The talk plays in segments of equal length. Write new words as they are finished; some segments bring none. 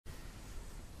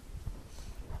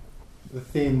The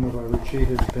theme of our retreat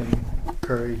has been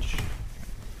courage.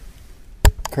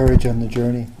 Courage on the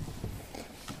journey.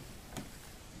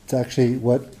 It's actually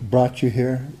what brought you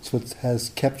here. It's what has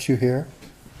kept you here.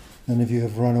 None of you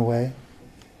have run away.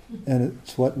 And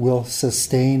it's what will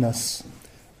sustain us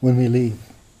when we leave.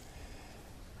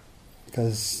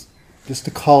 Because just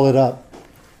to call it up,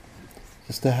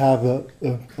 just to have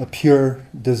a pure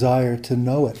desire to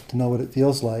know it, to know what it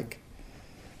feels like,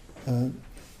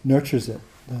 nurtures it,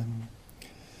 and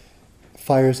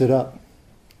fires it up.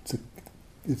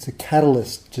 It's a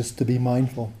catalyst just to be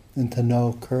mindful and to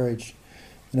know courage.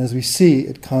 And as we see,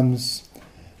 it comes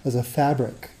as a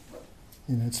fabric.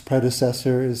 Its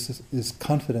predecessor is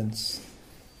confidence,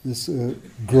 this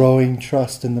growing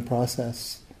trust in the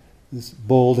process, this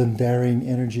bold and daring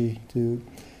energy to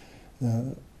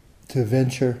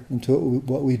venture into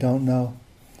what we don't know,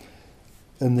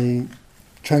 and the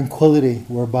tranquility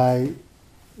whereby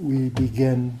we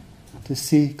begin to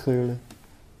see clearly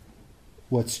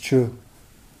what's true,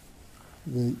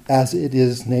 as it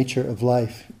is nature of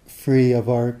life, free of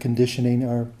our conditioning,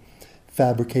 our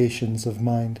fabrications of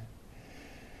mind.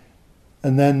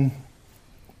 And then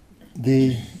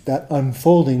that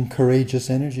unfolding courageous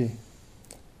energy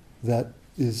that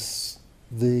is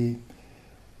the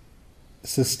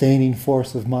sustaining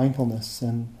force of mindfulness,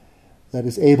 and that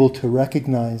is able to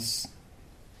recognize,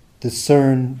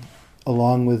 discern,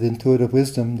 along with intuitive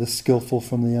wisdom, the skillful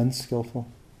from the unskillful.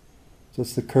 So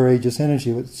it's the courageous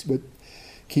energy what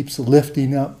keeps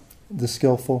lifting up the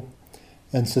skillful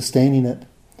and sustaining it,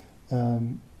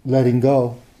 letting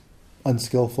go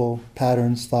unskillful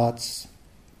patterns, thoughts,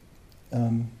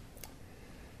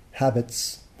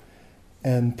 habits,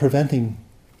 and preventing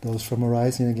those from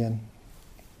arising again.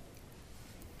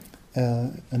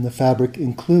 And the fabric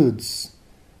includes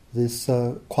this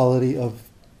quality of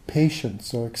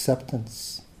patience or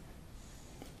acceptance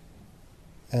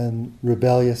and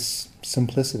rebellious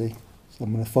simplicity. So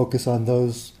I'm going to focus on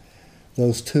those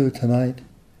two tonight.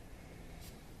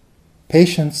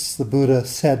 Patience, the Buddha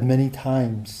said many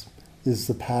times, is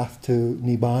the path to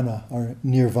nibbana or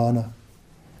nirvana.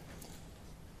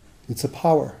 It's a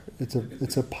power.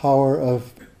 It's a power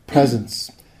of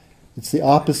presence. It's the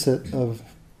opposite of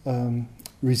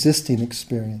resisting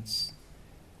experience.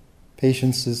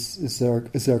 Patience is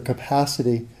our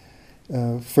capacity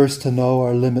first to know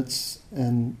our limits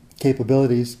and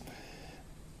capabilities,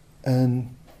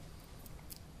 and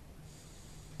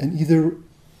either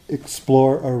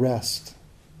explore or rest,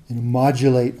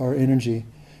 modulate our energy,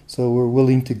 so we're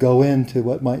willing to go into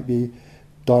what might be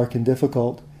dark and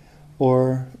difficult,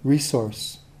 or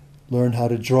resource, learn how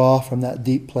to draw from that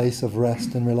deep place of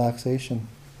rest and relaxation.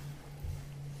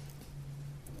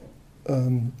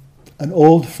 An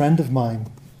old friend of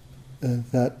mine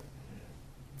that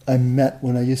I met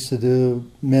when I used to do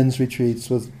men's retreats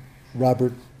with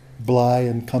Robert Bly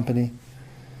and company.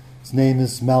 His name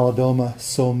is Malidoma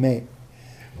Somé,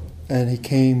 and he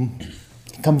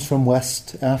comes from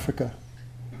West Africa.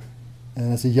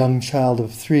 And as a young child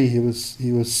of 3, he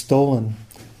was stolen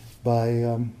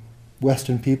by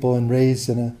Western people and raised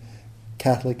in a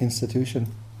Catholic institution.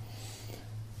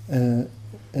 And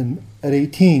at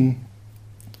 18,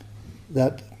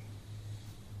 that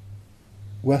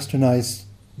westernized,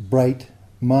 bright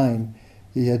mind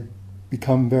he had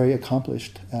become very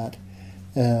accomplished at,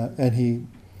 and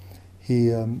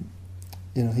he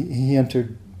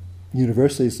entered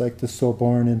universities like the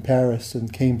Sorbonne in Paris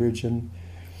and Cambridge and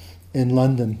in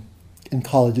London, and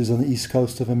colleges on the east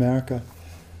coast of America.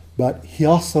 But he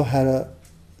also had a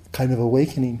kind of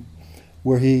awakening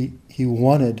where he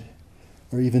wanted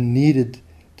or even needed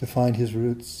to find his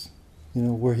roots,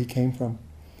 where he came from.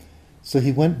 So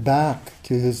he went back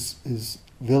to his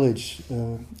village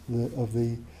of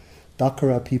the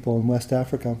Dakara people in West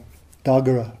Africa,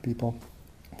 Dagara people.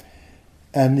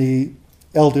 And the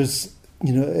elders,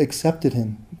 accepted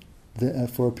him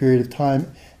for a period of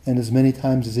time, and as many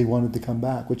times as he wanted to come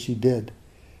back, which he did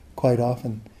quite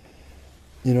often.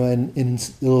 And in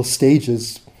little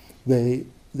stages, they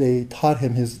taught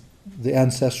him the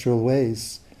ancestral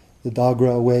ways, the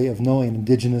Dagara way of knowing,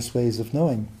 indigenous ways of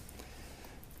knowing.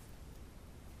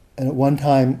 And at one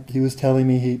time, he was telling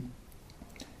me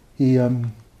he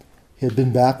had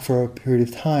been back for a period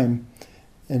of time,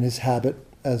 and his habit,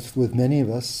 as with many of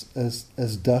us,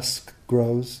 as dusk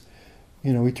grows,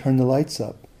 we turn the lights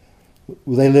up.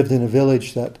 They lived in a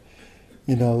village that,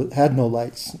 had no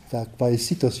lights. In fact,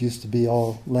 Vallecitos used to be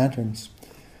all lanterns.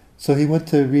 So he went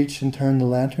to reach and turn the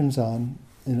lanterns on,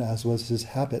 as was his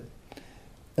habit.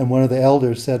 And one of the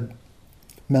elders said,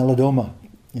 "Malidoma,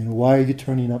 why are you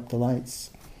turning up the lights?"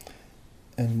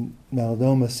 And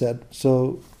Malidoma said,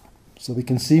 so so we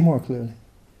can see more clearly.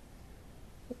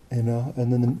 And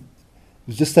then it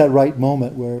was just that right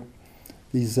moment where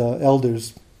these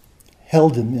elders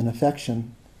held him in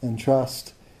affection and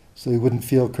trust, so he wouldn't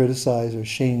feel criticized or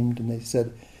shamed. And they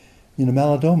said,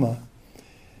 Malidoma,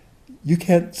 you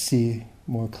can't see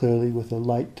more clearly with the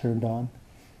light turned on.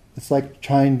 It's like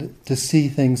trying to see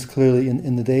things clearly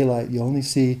in the daylight. You only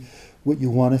see what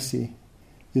you want to see.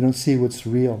 You don't see what's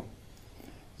real.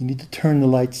 You need to turn the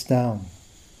lights down.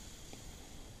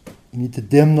 You need to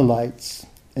dim the lights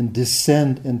and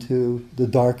descend into the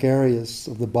dark areas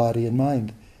of the body and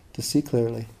mind to see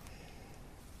clearly.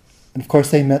 And of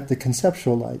course they met the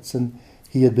conceptual lights, and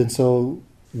he had been so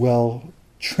well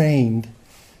trained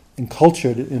and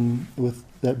cultured with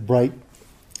that bright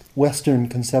Western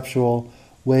conceptual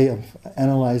way of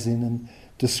analyzing and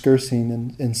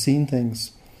discursing and seeing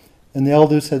things. And the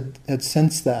elders had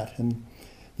sensed that, and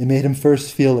they made him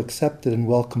first feel accepted and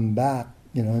welcomed back,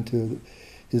 into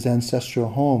his ancestral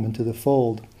home, into the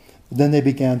fold. But then they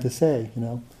began to say,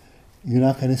 you're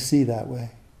not going to see that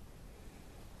way.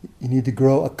 You need to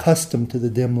grow accustomed to the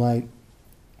dim light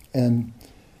and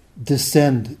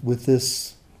descend with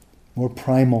this more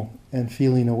primal and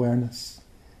feeling awareness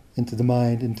into the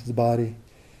mind, into the body,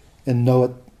 and know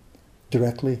it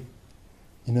directly,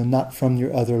 not from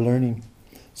your other learning.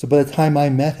 So by the time I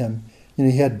met him,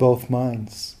 he had both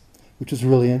minds, which was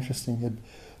really interesting. He had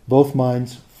both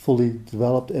minds fully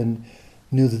developed and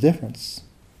knew the difference.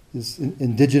 His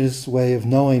indigenous way of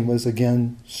knowing was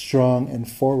again strong and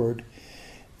forward,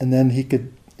 and then he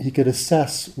could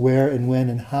assess where and when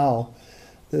and how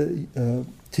to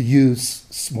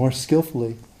use more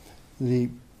skillfully the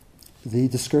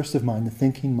discursive mind, the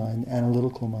thinking mind, the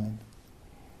analytical mind.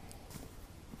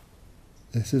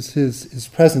 This is his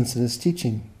presence and his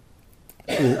teaching.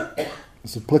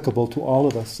 It's applicable to all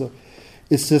of us. So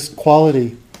it's this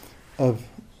quality of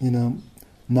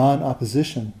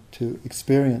non-opposition to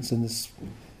experience, and this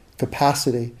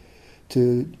capacity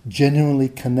to genuinely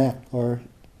connect or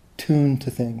tune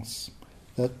to things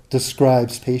that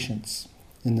describes patience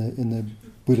in the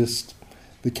Buddhist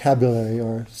vocabulary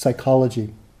or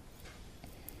psychology.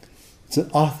 It's an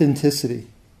authenticity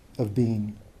of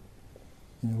being.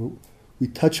 We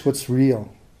touch what's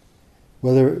real,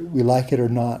 whether we like it or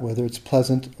not, whether it's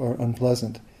pleasant or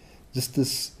unpleasant. Just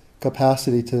this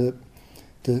capacity to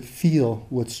feel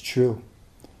what's true,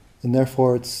 and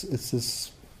therefore it's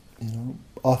this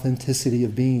authenticity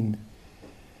of being,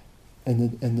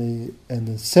 and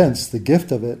the sense, the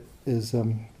gift of it is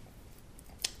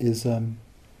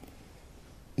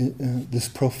this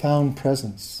profound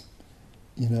presence.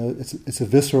 It's a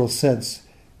visceral sense.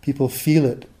 People feel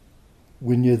it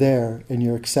when you're there and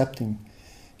you're accepting.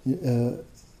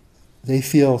 They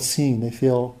feel seen. They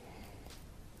feel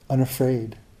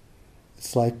unafraid.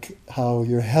 It's like how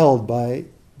you're held by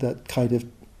that kind of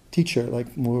teacher,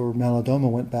 like where Malidoma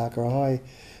went back, or how I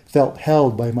felt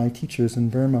held by my teachers in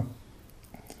Burma.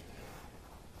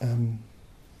 And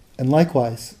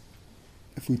likewise,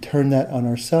 if we turn that on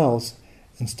ourselves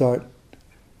and start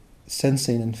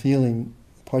sensing and feeling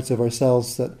parts of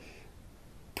ourselves that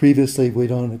previously we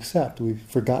don't accept, we've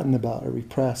forgotten about or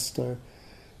repressed, or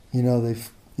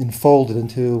they've enfolded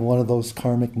into one of those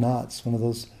karmic knots, one of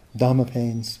those Dhamma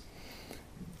pains.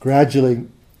 Gradually,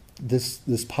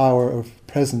 this power of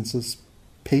presence, this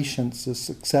patience, this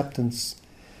acceptance,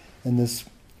 and this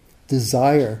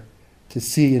desire to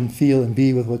see and feel and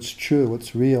be with what's true,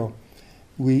 what's real,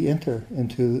 we enter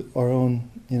into our own,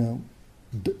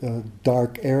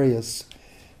 dark areas,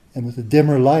 and with the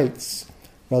dimmer lights,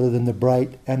 rather than the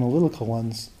bright analytical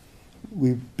ones,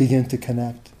 we begin to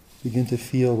connect, begin to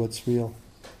feel what's real.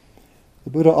 The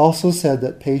Buddha also said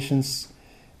that patience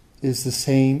is the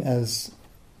same as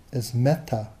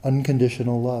metta,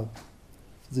 unconditional love.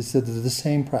 He said they're the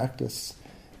same practice.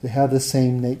 They have the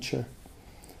same nature.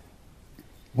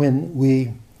 When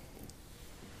we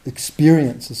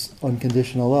experience this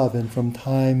unconditional love, and from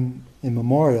time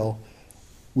immemorial,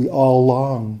 we all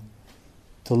long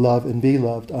to love and be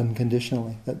loved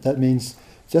unconditionally. That means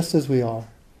just as we are,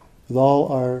 with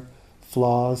all our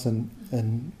flaws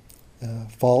and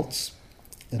faults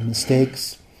and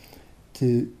mistakes,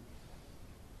 to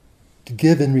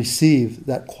give and receive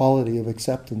that quality of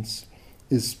acceptance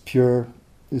is pure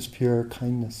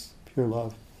kindness, pure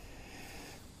love.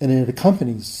 And it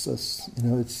accompanies us,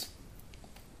 it's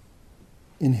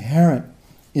inherent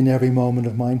in every moment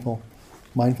of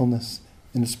mindfulness,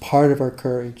 and it's part of our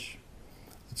courage,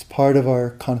 it's part of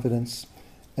our confidence,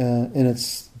 and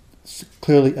it's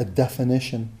clearly a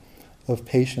definition of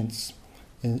patience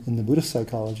in the Buddhist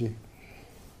psychology.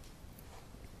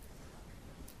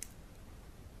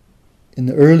 in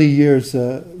the early years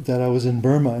that I was in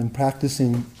Burma and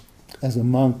practicing as a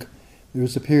monk, there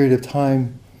was a period of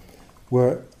time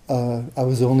where I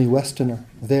was the only Westerner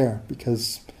there,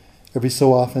 because every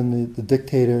so often the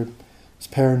dictator was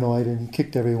paranoid and he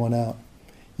kicked everyone out.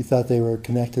 He thought they were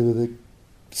connected with the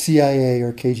CIA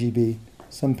or KGB,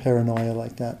 some paranoia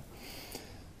like that.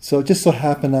 So it just so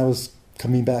happened I was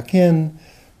coming back in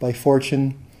by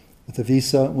fortune with a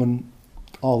visa when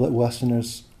all the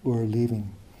Westerners were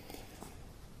leaving.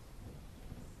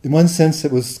 In one sense,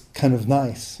 it was kind of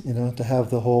nice, to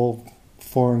have the whole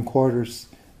foreign quarters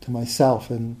to myself,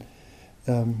 and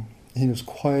it was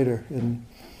quieter, and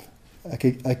I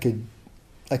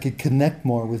could connect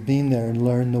more with being there and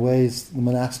learn the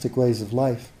monastic ways of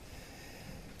life.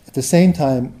 At the same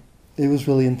time, it was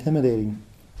really intimidating,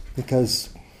 because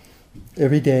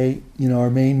every day, our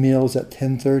main meal was at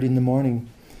 10:30 in the morning,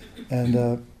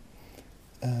 and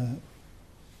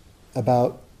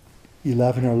about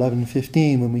 11 or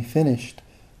 11:15 when we finished,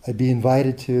 I'd be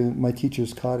invited to my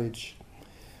teacher's cottage,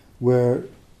 where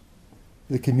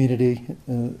the community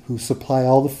who supply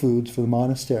all the foods for the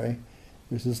monastery,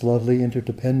 there's this lovely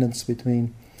interdependence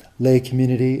between lay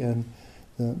community and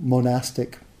the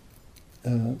monastic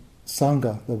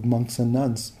sangha of monks and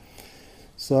nuns.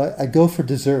 So I go for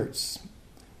desserts.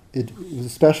 It was a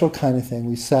special kind of thing.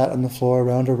 We sat on the floor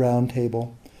around a round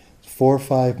table, 4 or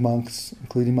 5 monks,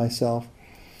 including myself,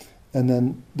 and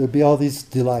then there'd be all these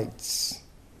delights,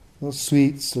 little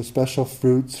sweets or special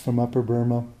fruits from Upper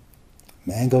Burma,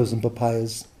 mangoes and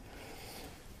papayas,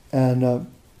 and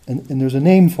there's a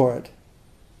name for it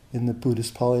in the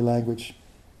Buddhist Pali language,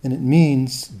 and it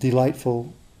means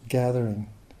delightful gathering,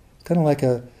 kind of like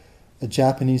a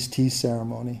Japanese tea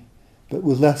ceremony, but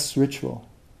with less ritual.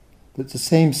 But it's the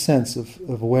same sense of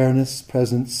awareness,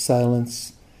 presence,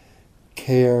 silence,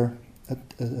 care,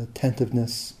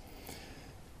 attentiveness.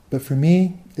 But for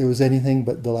me, it was anything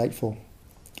but delightful.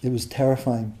 It was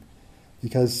terrifying,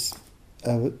 because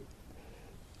I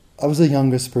was the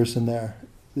youngest person there,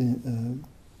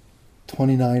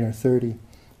 29 or 30.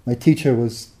 My teacher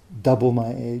was double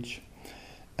my age.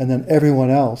 And then everyone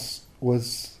else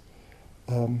was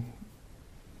 90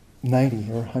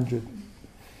 or 100.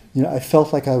 I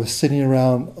felt like I was sitting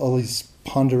around all these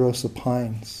ponderosa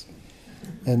pines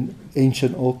and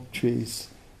ancient oak trees.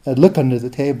 I'd look under the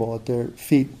table at their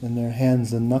feet and their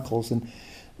hands and knuckles, and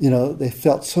they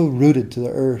felt so rooted to the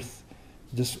earth,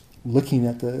 just looking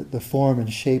at the form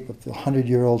and shape of the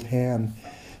 100-year-old hand,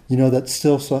 that's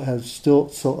still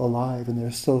so alive, and they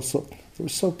were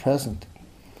so present.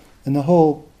 And the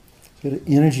whole sort of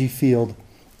energy field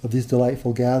of these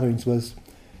delightful gatherings was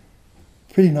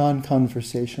pretty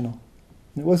non-conversational.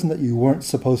 It wasn't that you weren't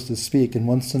supposed to speak, and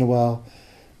once in a while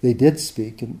they did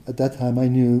speak, and at that time I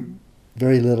knew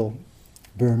very little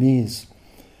Burmese.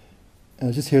 And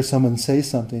I'd just hear someone say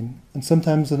something, and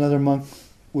sometimes another monk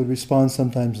would respond,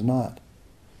 sometimes not.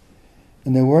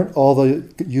 And there weren't all the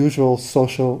usual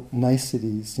social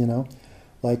niceties,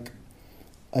 like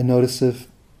I noticed if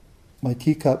my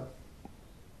teacup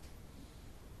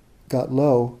got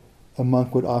low, a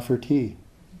monk would offer tea.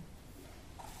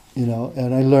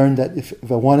 And I learned that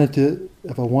if I wanted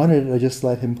it, I just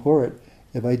let him pour it.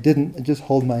 If I didn't, I just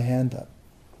hold my hand up.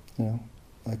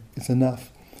 Like it's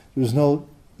enough. There was no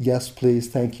yes, please,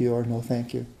 thank you, or no,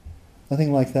 thank you.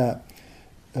 Nothing like that.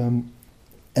 And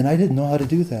I didn't know how to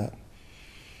do that.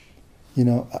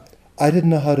 I didn't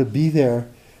know how to be there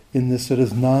in this sort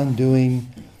of non-doing,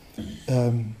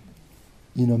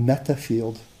 metta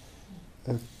field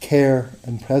of care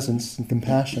and presence and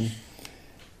compassion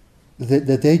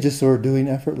that they just were doing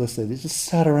effortlessly. They just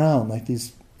sat around like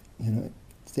these,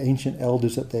 the ancient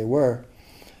elders that they were,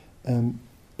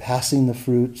 passing the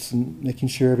fruits and making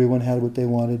sure everyone had what they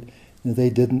wanted. If they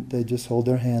didn't, they'd just hold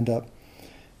their hand up.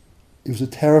 It was a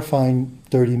terrifying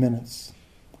 30 minutes.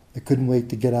 I couldn't wait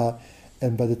to get out.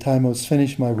 And by the time I was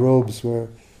finished, my robes were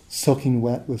soaking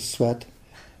wet with sweat,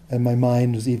 and my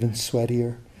mind was even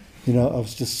sweatier. I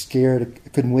was just scared. I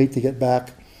couldn't wait to get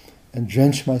back and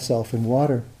drench myself in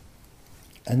water,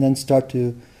 and then start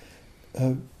to,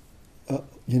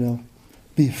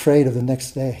 be afraid of the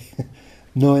next day,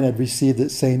 knowing I'd received the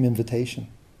same invitation.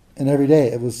 And every day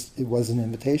it was an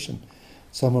invitation.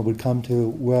 Someone would come to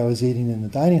where I was eating in the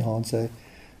dining hall and say,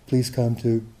 please come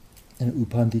to an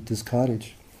Upandita's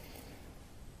cottage.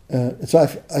 So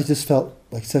I just felt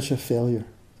like such a failure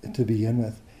to begin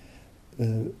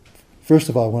with. First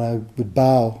of all, when I would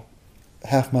bow,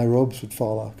 half my robes would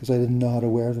fall off because I didn't know how to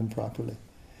wear them properly.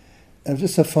 I was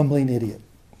just a fumbling idiot.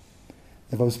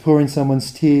 If I was pouring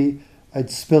someone's tea,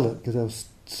 I'd spill it because I was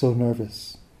so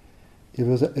nervous.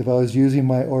 If I was using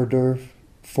my hors d'oeuvre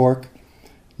fork,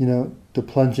 to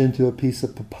plunge into a piece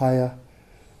of papaya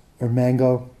or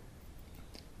mango.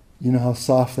 You know how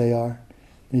soft they are.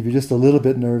 And if you're just a little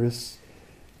bit nervous,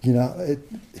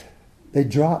 they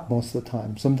drop most of the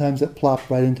time. Sometimes it plopped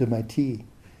right into my tea.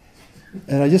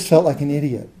 And I just felt like an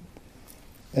idiot.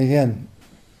 Again,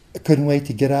 I couldn't wait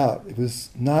to get out. It was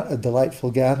not a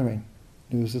delightful gathering.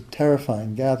 It was a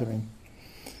terrifying gathering.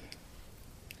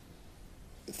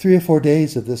 3 or 4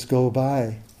 days of this go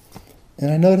by,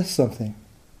 and I noticed something.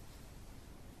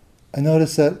 I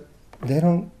noticed that they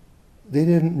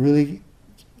didn't really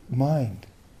mind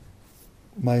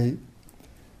my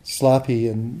sloppy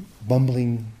and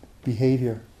bumbling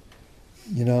behavior,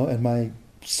 and my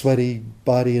sweaty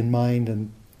body and mind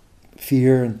and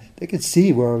fear, and they could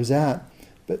see where I was at.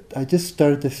 But I just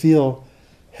started to feel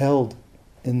held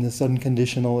in this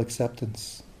unconditional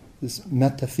acceptance, this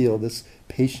metta feel, this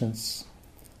patience.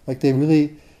 Like they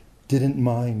really didn't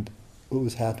mind what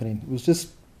was happening. It was just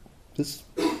this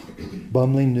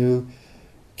bumbling new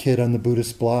kid on the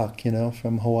Buddhist block,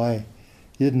 from Hawaii.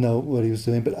 He didn't know what he was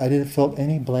doing, but I didn't feel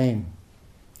any blame.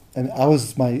 And I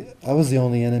was the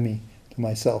only enemy to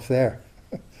myself there.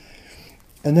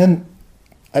 And then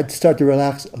I'd start to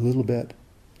relax a little bit.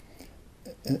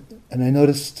 And I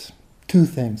noticed 2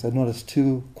 things. I noticed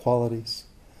 2 qualities.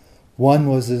 One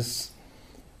was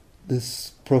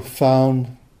this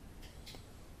profound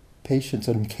patience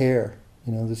and care,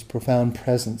 this profound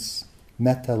presence,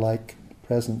 metta-like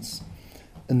presence.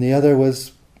 And the other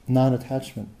was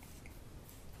non-attachment.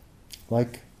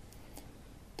 Like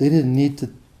they didn't need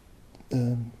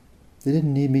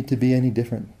me to be any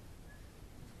different.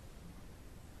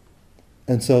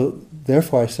 And so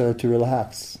therefore I started to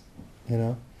relax,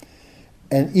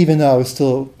 And even though I was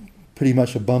still pretty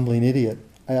much a bumbling idiot,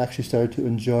 I actually started to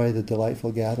enjoy the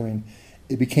delightful gathering.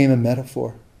 It became a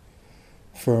metaphor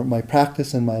for my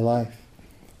practice and my life.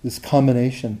 This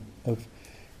combination of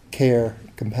care,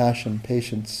 compassion,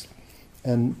 patience,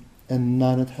 and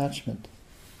non-attachment,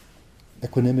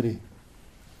 equanimity,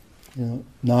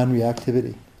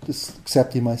 non-reactivity, just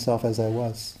accepting myself as I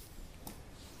was.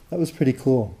 That was pretty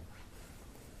cool.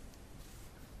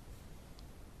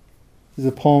 There's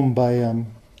a poem by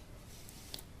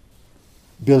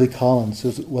Billy Collins,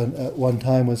 who at one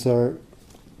time was our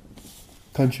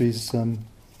country's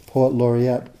poet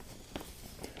laureate,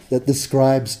 that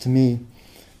describes to me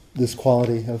this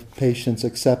quality of patience,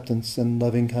 acceptance, and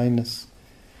loving kindness.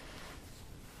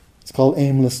 It's called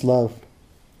Aimless Love.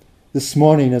 This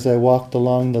morning as I walked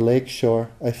along the lake shore,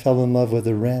 I fell in love with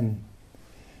a wren.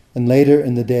 And later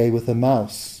in the day with a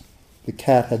mouse the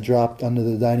cat had dropped under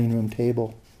the dining room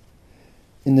table.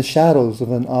 In the shadows of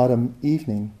an autumn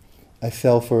evening, I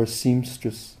fell for a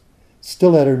seamstress,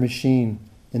 still at her machine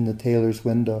in the tailor's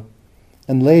window.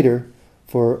 And later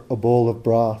for a bowl of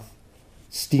broth,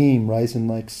 steam rising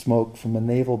like smoke from a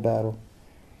naval battle.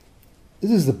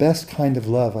 This is the best kind of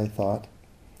love, I thought,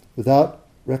 without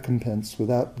recompense,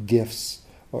 without gifts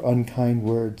or unkind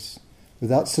words,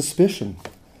 without suspicion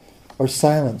or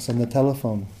silence on the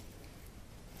telephone.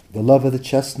 The love of the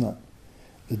chestnut,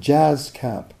 the jazz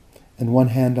cap, and one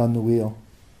hand on the wheel.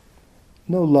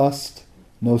 No lust,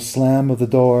 no slam of the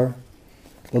door.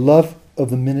 The love of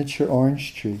the miniature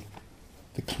orange tree,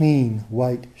 the clean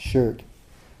white shirt,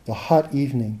 the hot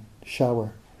evening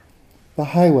shower, the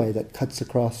highway that cuts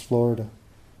across Florida.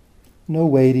 No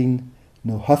waiting,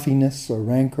 no huffiness or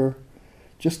rancor,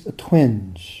 just a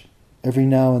twinge every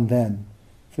now and then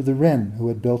for the wren who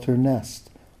had built her nest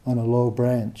on a low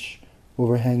branch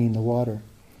overhanging the water,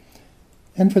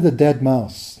 and for the dead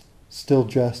mouse still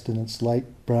dressed in its light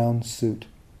brown suit.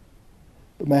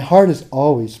 But my heart is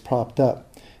always propped up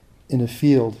in a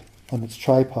field on its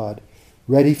tripod,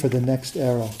 ready for the next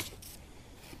arrow.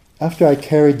 After I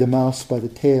carried the mouse by the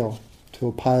tail to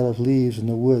a pile of leaves in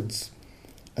the woods,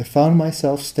 I found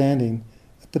myself standing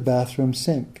at the bathroom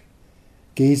sink,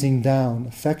 gazing down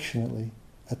affectionately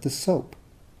at the soap.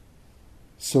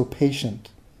 So patient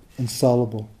and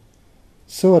soluble,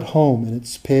 so at home in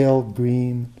its pale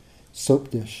green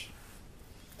soap dish.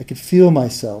 I could feel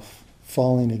myself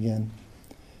falling again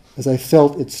as I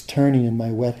felt its turning in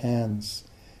my wet hands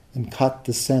and caught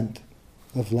the scent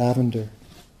of lavender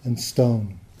and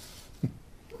stone.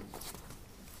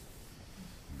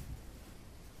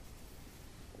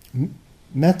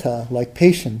 Metta, like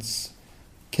patience,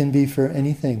 can be for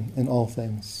anything and all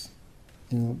things.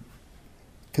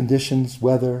 Conditions,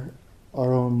 weather,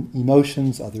 our own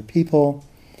emotions, other people,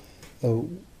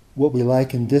 what we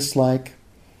like and dislike.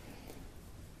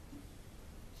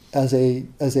 As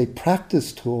a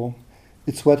practice tool,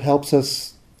 it's what helps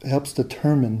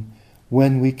determine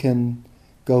when we can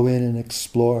go in and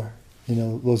explore,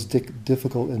 those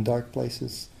difficult and dark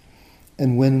places.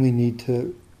 and when we need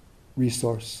to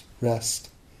resource, rest.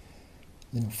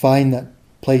 Find that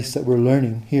place that we're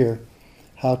learning here,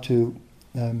 how to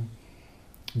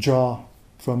draw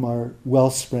from our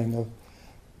wellspring of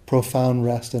profound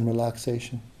rest and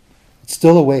relaxation. It's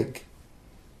still awake,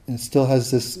 and it still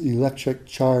has this electric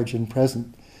charge and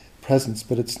presence,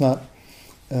 but it's not.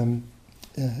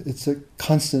 It's a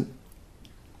constant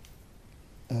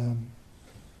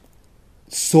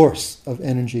source of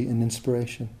energy and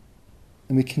inspiration,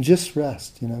 and we can just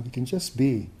rest. We can just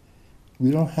be.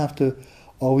 We don't have to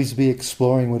always be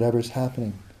exploring whatever's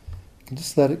happening. We can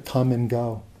just let it come and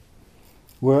go.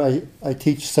 Where I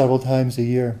teach several times a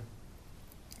year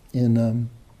in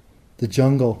the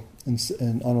jungle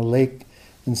and on a lake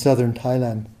in southern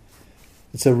Thailand.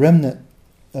 It's a remnant,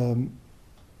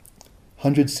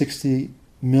 160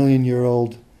 million year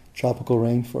old tropical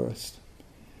rainforest.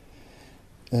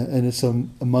 And it's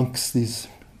amongst these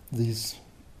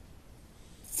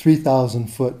 3,000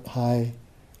 foot high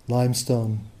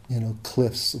limestone,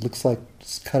 cliffs. It looks like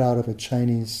it's cut out of a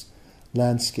Chinese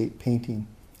landscape painting.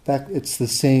 In fact, it's the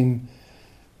same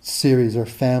series or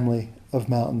family of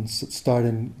mountains that start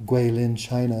in Guilin,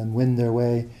 China, and wend their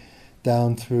way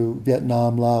down through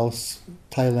Vietnam, Laos,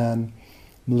 Thailand,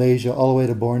 Malaysia, all the way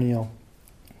to Borneo.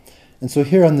 And so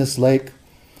here on this lake,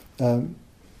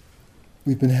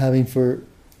 we've been having for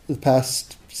the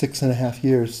past 6.5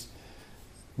 years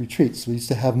retreats. We used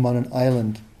to have them on an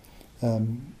island,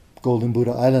 Golden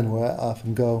Buddha Island, where I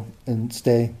often go and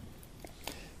stay.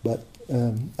 But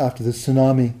after the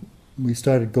tsunami, we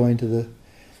started going to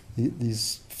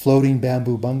these floating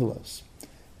bamboo bungalows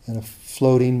and a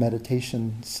floating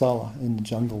meditation sala in the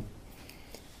jungle.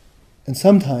 And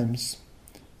sometimes,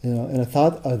 and I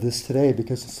thought of this today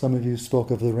because some of you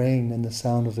spoke of the rain and the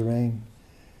sound of the rain.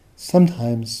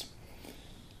 Sometimes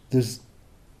there's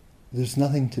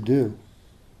nothing to do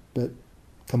but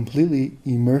completely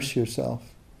immerse yourself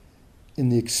in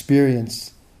the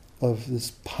experience of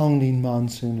this pounding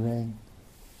monsoon rain,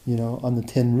 on the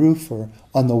tin roof or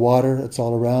on the water that's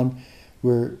all around.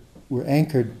 We're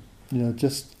anchored,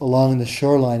 just along the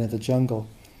shoreline of the jungle.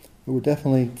 But we're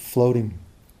definitely floating.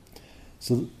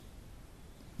 So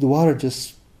the water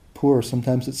just pours.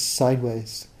 Sometimes it's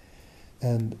sideways.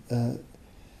 And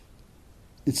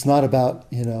it's not about,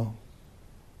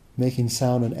 making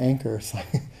sound an anchor. It's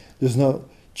like there's no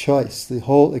choice. The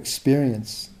whole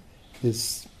experience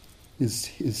is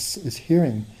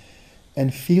hearing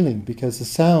and feeling, because the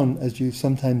sound, as you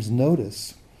sometimes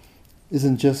notice,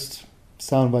 isn't just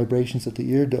sound vibrations at the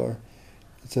ear door.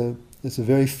 It's a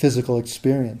very physical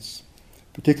experience,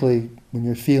 particularly when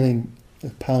you're feeling a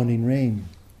pounding rain.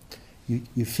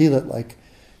 You feel it like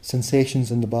sensations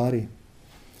in the body,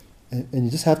 and you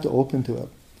just have to open to it,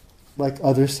 like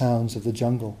other sounds of the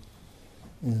jungle.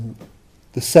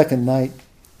 The second night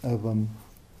of a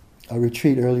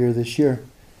retreat earlier this year,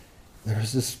 there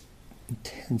was this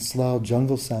intense, loud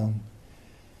jungle sound,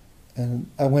 and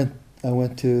I went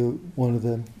to one of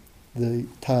the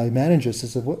Thai managers. I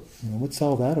said, "What's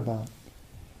all that about?"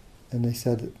 And they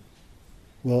said,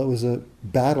 "Well, it was a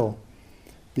battle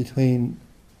between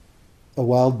a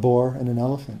wild boar and an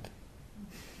elephant.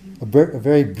 A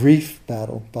very brief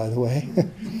battle, by the way,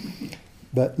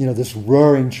 but this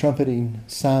roaring, trumpeting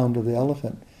sound of the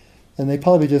elephant, and they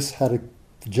probably just had a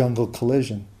jungle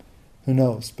collision. Who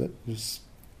knows? But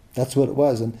that's what it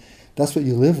was, and that's what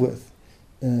you live with.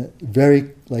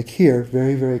 Very, like here,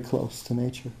 very, very close to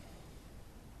nature.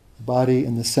 The body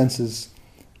and the senses,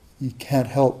 you can't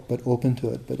help but open to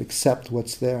it, but accept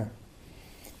what's there,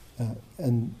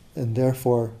 and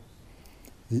therefore,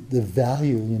 the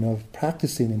value, of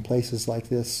practicing in places like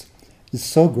this is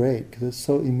so great, because it's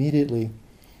so immediately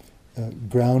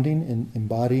grounding and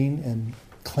embodying and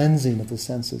cleansing of the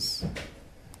senses.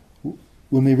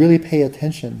 When we really pay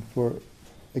attention, for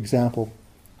example,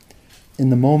 in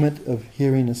the moment of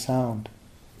hearing a sound,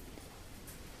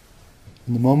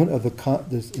 in the moment of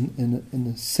in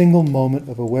the single moment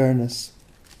of awareness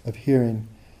of hearing,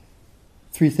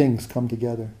 three things come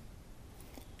together: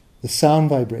 the sound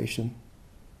vibration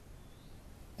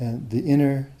and the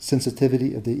inner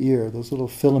sensitivity of the ear, those little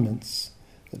filaments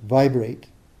that vibrate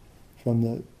from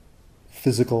the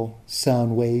physical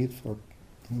sound wave or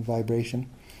vibration,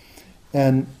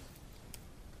 and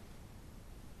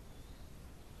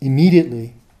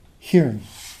immediately hearing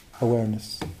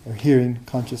awareness or hearing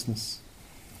consciousness.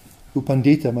 U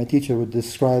Pandita, my teacher, would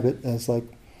describe it as like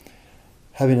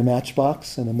having a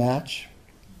matchbox and a match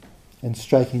and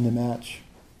striking the match.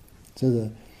 So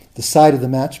the side of the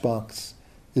matchbox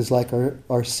is like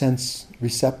our sense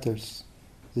receptors,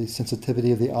 the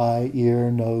sensitivity of the eye,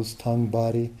 ear, nose, tongue,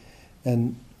 body,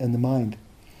 and the mind.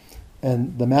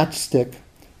 And the matchstick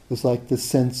was like the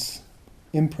sense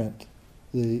imprint,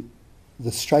 the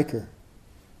striker.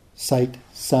 Sight,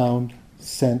 sound,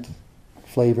 scent,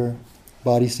 flavor,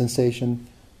 body sensation,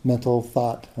 mental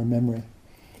thought or memory.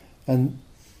 And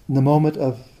in the moment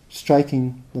of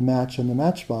striking the match on the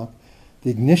matchbox,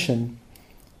 the ignition,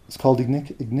 it's called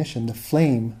ignition. The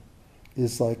flame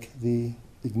is like the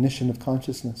ignition of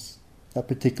consciousness, that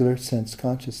particular sense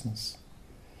consciousness.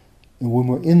 And when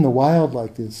we're in the wild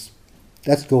like this,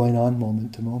 that's going on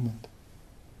moment to moment.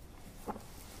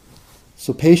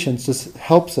 So patience just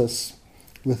helps us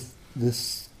with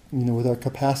this, with our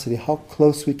capacity, how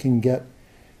close we can get,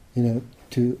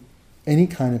 to any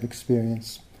kind of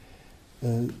experience.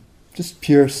 Just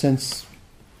pure sense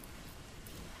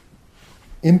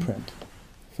imprint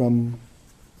from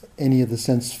any of the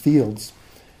sense fields.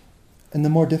 And the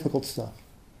more difficult stuff.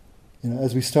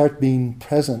 As we start being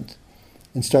present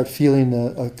and start feeling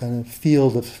a kind of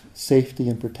field of safety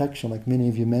and protection, like many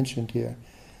of you mentioned here,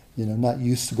 not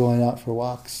used to going out for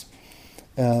walks,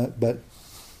 but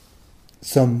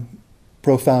some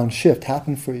profound shift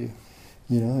happened for you,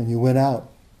 and you went out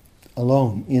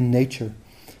alone in nature,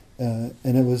 and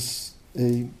it was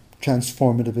a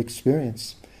transformative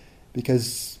experience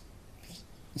because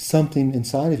something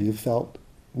inside of you felt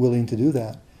willing to do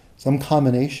that. Some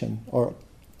combination or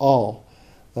all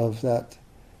of that,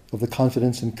 of the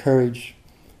confidence and courage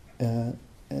and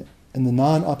the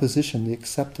non-opposition, the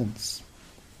acceptance,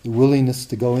 the willingness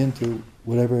to go into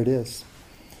whatever it is.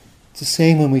 It's the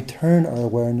same when we turn our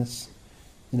awareness,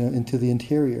 into the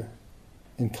interior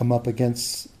and come up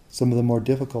against some of the more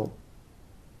difficult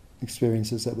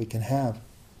experiences that we can have.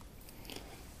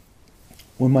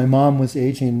 When my mom was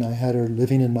aging, I had her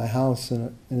living in my house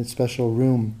in a special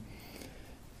room,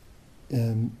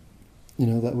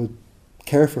 that would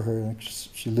care for her.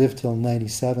 She lived till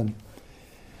 97.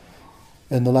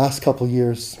 And the last couple of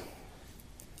years,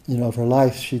 of her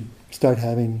life, she'd start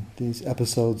having these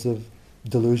episodes of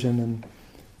delusion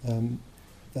and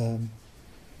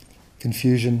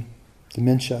confusion,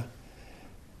 dementia,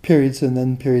 periods and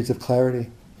then periods of clarity.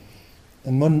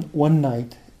 And one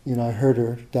night, I heard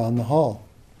her down the hall,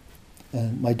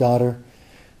 and my daughter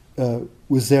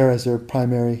was there as her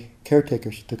primary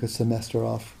caretaker. She took a semester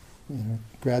off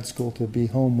grad school to be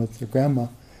home with her grandma.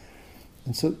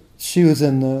 And so she was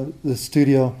in the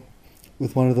studio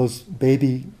with one of those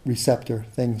baby receptor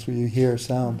things where you hear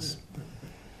sounds.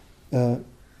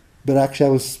 But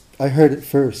actually I heard it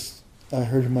first. I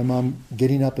heard my mom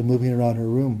getting up and moving around her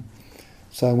room.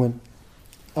 So I went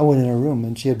in her room,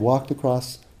 and she had walked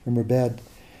across from her bed.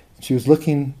 She was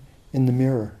looking in the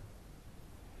mirror.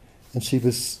 And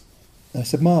I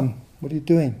said, "Mom, what are you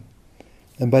doing?"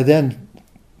 And by then,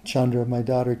 Chandra, my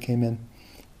daughter, came in,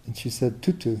 and she said,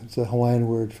 "Tutu," it's a Hawaiian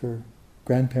word for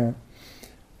grandparent.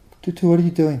 "Tutu, what are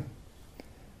you doing?"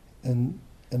 And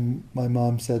my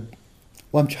mom said,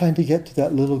 "Well, I'm trying to get to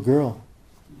that little girl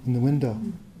in the window.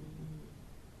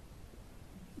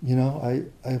 I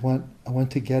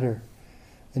want to get her.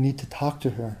 I need to talk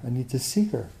to her. I need to see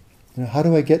her. How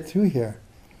do I get through here?"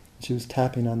 She was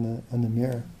tapping on the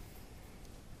mirror.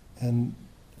 And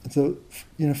so,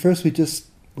 first we just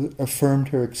affirmed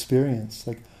her experience.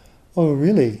 Like, "Oh,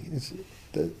 really? Is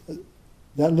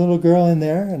that little girl in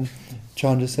there?" And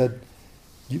Chandra said,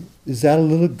 "Is that a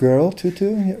little girl,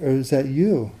 Tutu, or is that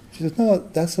you?" She said, "No,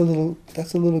 that's a little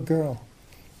girl,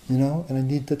 and I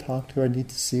need to talk to her, I need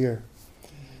to see her."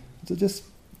 So just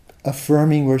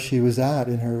affirming where she was at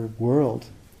in her world,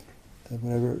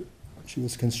 whatever she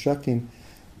was constructing,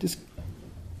 just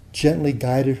gently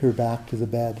guided her back to the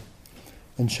bed.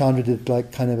 And Chandra did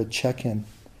like kind of a check-in.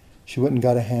 She went and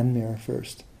got a hand mirror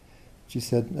first. She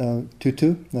said,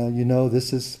 "Tutu,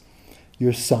 this is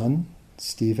your son,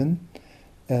 Stephen,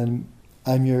 and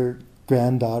I'm your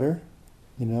granddaughter,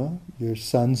 your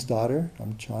son's daughter,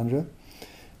 I'm Chandra,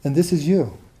 and this is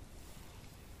you."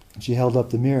 And she held up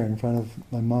the mirror in front of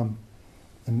my mom.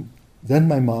 And then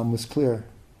my mom was clear.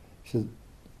 She said,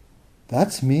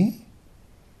 "That's me?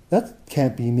 That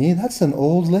can't be me. That's an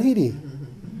old lady."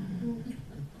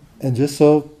 And just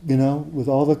so, with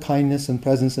all the kindness and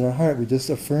presence in our heart, we just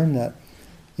affirm that,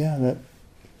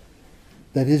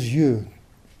 that is you,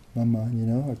 Mama,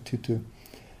 or Tutu.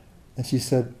 And she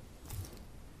said,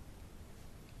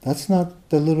 "That's not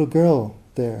the little girl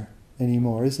there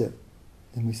anymore, is it?"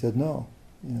 And we said, "No."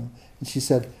 And she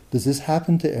said, "Does this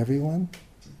happen to everyone?"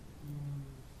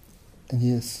 And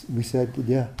yes, we said,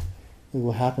 "Yeah, it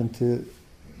will happen to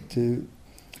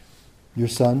your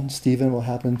son, Stephen, it will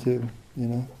happen to,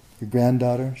 your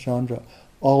granddaughter, Chandra.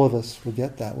 All of us will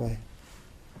get that way.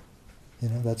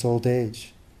 That's old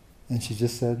age." And she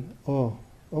just said, "Oh,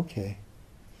 okay."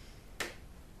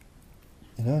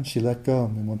 And she let go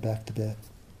and went back to bed.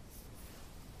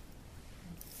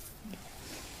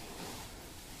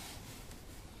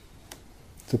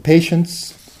 So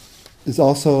patience is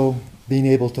also being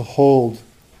able to hold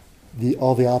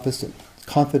all the opposite: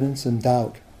 confidence and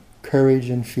doubt, courage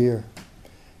and fear.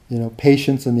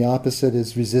 Patience, and the opposite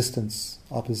is resistance,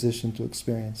 opposition to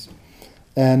experience,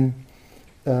 and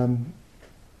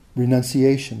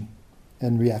renunciation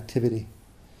and reactivity.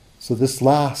 So this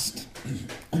last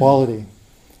quality,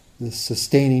 this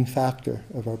sustaining factor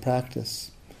of our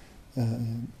practice,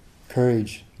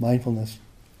 courage, mindfulness.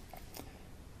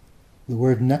 The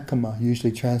word nekama,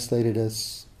 usually translated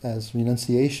as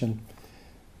renunciation,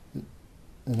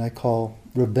 and I call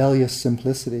rebellious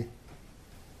simplicity.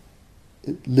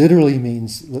 It literally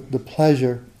means the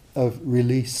pleasure of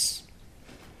release.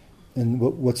 And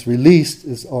what's released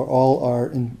are all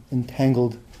our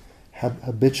entangled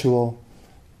habitual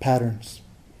patterns,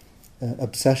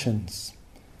 obsessions.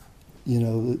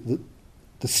 The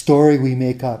story we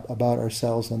make up about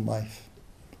ourselves and life.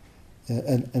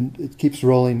 And it keeps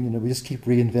rolling. We just keep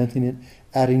reinventing it,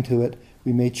 adding to it.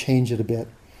 We may change it a bit,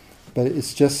 but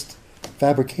it's just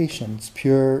fabrication. It's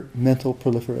pure mental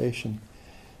proliferation.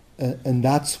 And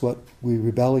that's what we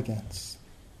rebel against.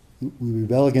 We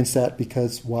rebel against that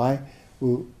because why?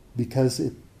 Because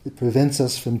it prevents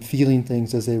us from feeling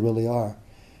things as they really are.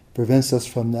 It prevents us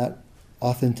from that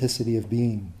authenticity of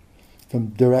being, from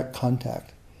direct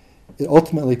contact. It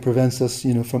ultimately prevents us,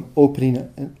 from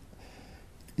opening,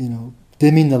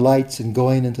 dimming the lights and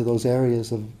going into those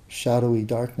areas of shadowy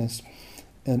darkness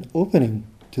and opening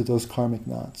to those karmic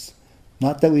knots.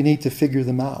 Not that we need to figure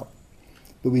them out,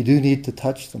 but we do need to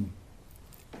touch them.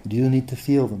 We do need to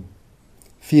feel them.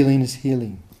 Feeling is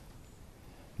healing.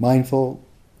 Mindful,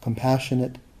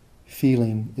 compassionate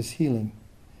feeling is healing.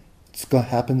 It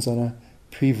happens on a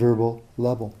pre-verbal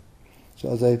level. So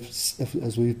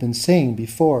as we've been saying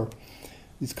before,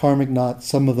 these karmic knots,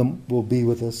 some of them will be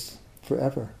with us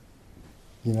forever.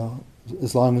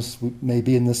 As long as we may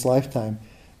be in this lifetime,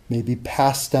 may be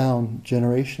passed down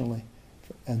generationally,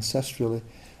 ancestrally,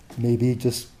 maybe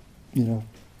just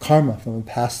karma from a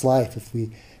past life.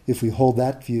 If we hold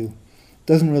that view, it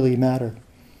doesn't really matter.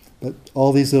 But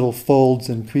all these little folds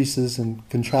and creases and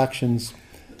contractions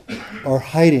are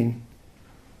hiding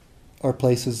our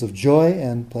places of joy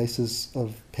and places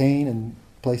of pain and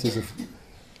places of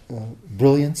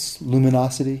brilliance,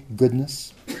 luminosity,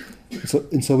 goodness.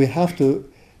 And so we have to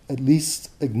at least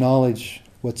acknowledge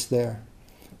what's there,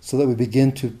 so that we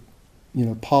begin to,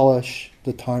 polish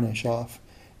the tarnish off.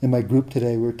 In my group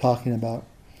today, we were talking about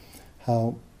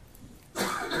how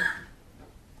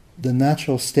the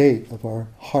natural state of our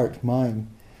heart, mind,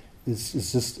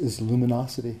 is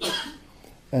luminosity,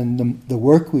 and the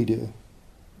work we do,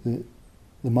 the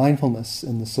mindfulness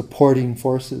and the supporting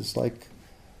forces like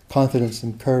confidence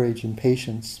and courage and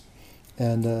patience,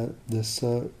 and this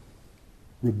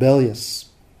rebellious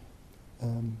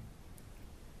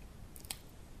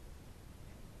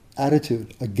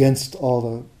attitude against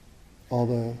all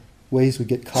the ways we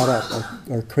get caught up,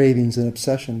 our cravings and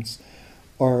obsessions,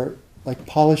 are like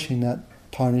polishing that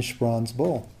tarnished bronze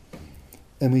bowl,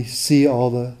 and we see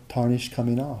all the tarnish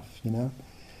coming off.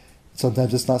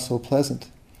 Sometimes it's not so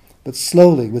pleasant, but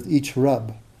slowly, with each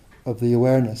rub of the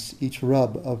awareness, each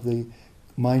rub of the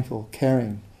mindful,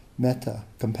 caring, metta,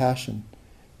 compassion,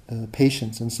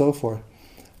 patience, and so forth,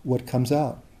 what comes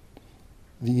out?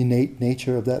 The innate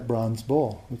nature of that bronze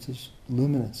bowl, which is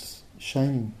luminous,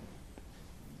 shining,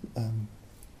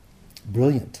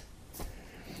 brilliant.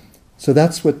 So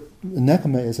that's what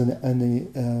nekama is, and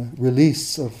the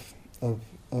release of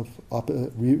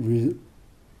the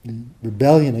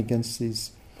rebellion against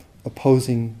these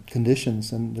opposing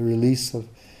conditions, and the release of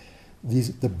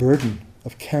the burden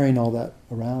of carrying all that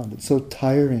around. It's so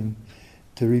tiring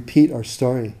to repeat our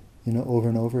story, over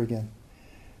and over again,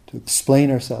 to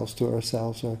explain ourselves to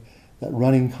ourselves, or that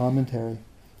running commentary.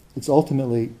 It's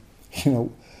ultimately,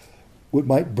 what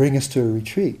might bring us to a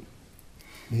retreat,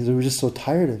 because we're just so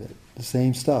tired of it, the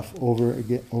same stuff over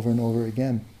and over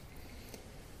again.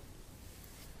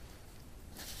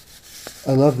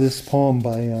 I love this poem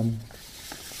by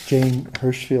Jane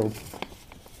Hirschfield,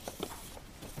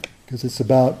 because it's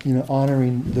about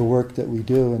honoring the work that we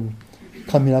do and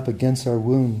coming up against our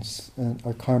wounds and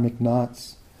our karmic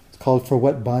knots. It's called For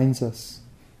What Binds Us.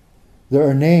 There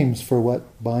are names for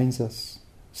what binds us: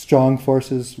 strong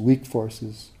forces, weak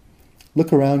forces.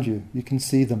 Look around you, you can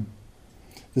see them.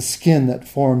 The skin that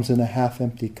forms in a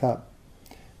half-empty cup,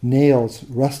 nails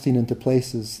rusting into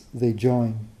places they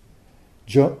join,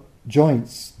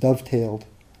 joints dovetailed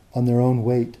on their own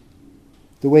weight,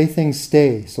 the way things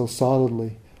stay so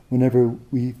solidly whenever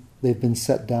we they've been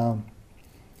set down.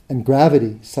 And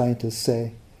gravity, scientists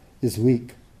say, is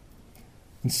weak.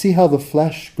 And see how the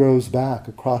flesh grows back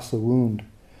across the wound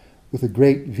with a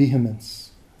great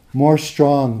vehemence, more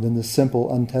strong than the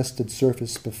simple, untested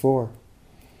surface before.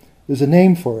 There's a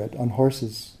name for it on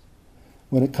horses.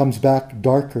 When it comes back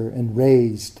darker and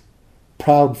raised,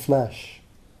 proud flesh,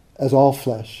 as all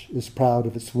flesh is proud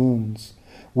of its wounds,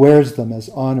 wears them as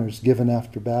honors given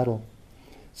after battle,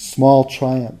 small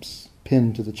triumphs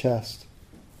pinned to the chest.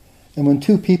 And when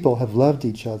two people have loved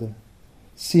each other,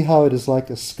 see how it is like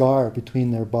a scar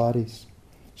between their bodies,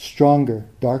 stronger,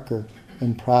 darker,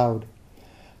 and proud.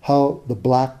 How the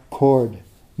black cord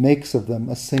makes of them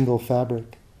a single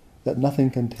fabric that nothing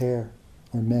can tear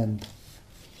or mend.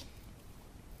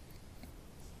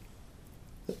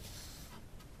 It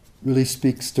really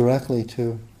speaks directly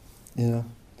to,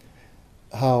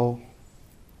 how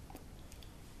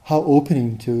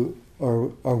opening to our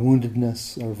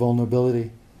woundedness, our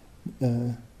vulnerability,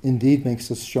 indeed makes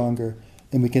us stronger,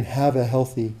 and we can have a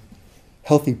healthy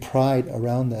pride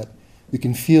around that. We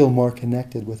can feel more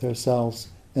connected with ourselves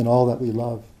and all that we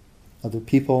love, other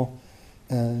people,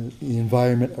 the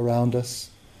environment around us,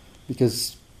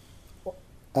 because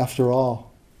after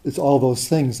all, it's all those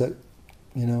things that,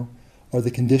 are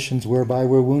the conditions whereby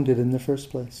we're wounded in the first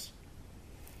place.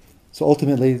 So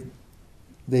ultimately,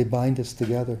 they bind us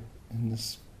together in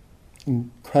this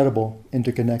incredible,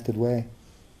 interconnected way.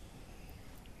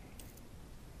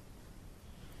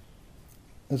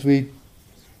 As we,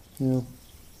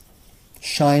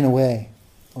 shine away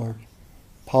or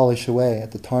polish away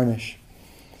at the tarnish,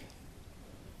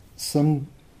 some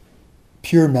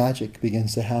pure magic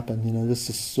begins to happen. This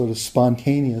is sort of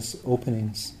spontaneous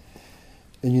openings.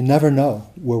 And you never know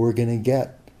where we're going to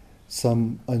get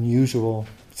some unusual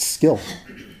skill.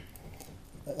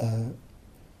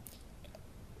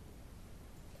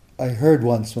 I heard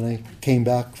once when I came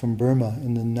back from Burma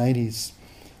in the 90s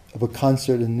of a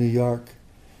concert in New York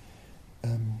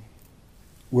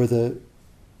where the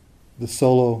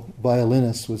solo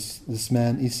violinist was this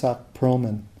man, Isaac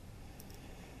Perlman.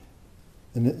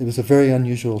 And it was a very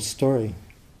unusual story.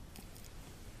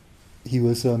 He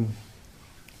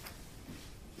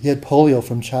had polio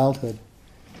from childhood.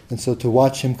 And so to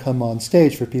watch him come on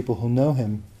stage, for people who know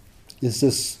him, is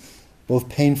this both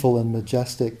painful and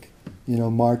majestic,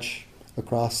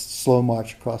 slow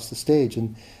march across the stage.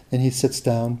 And then he sits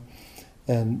down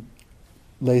and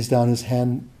lays down his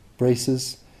hand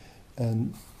braces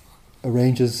and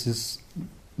arranges his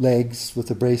legs with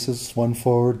the braces, one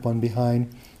forward, one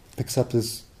behind, picks up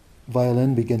his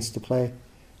violin, begins to play,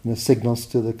 and signals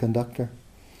to the conductor.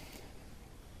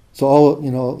 So all,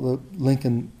 the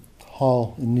Lincoln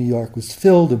Hall in New York was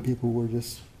filled, and people were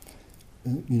just,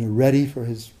 ready for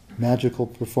his magical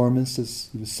performances.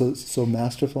 He was so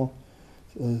masterful,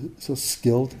 so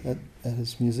skilled at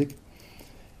his music.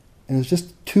 And it was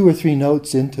just 2 or 3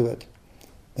 notes into it,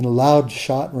 and a loud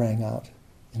shot rang out,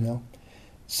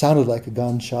 Sounded like a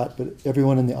gunshot, but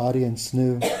everyone in the audience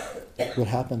knew what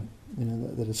happened,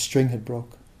 that a string had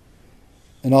broke.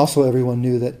 And also everyone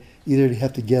knew that either he'd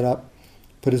have to get up,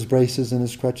 put his braces and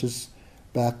his crutches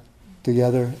back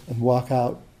together and walk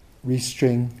out,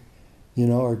 restring,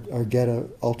 or get an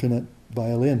alternate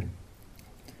violin.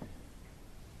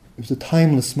 It was a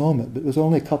timeless moment, but it was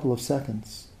only a couple of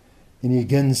seconds. And he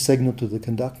again signaled to the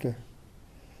conductor.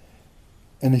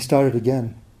 And they started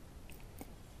again.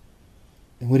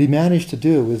 And what he managed to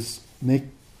do was make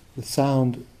the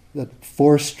sound that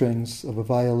 4 strings of a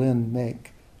violin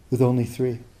make with only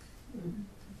 3.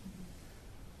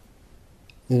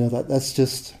 That's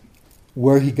just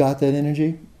where he got that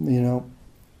energy.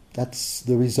 That's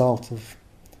the result of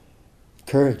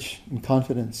courage and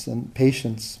confidence and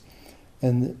patience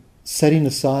and setting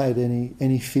aside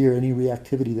any fear, any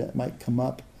reactivity that might come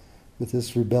up with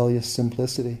this rebellious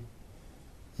simplicity.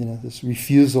 This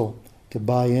refusal to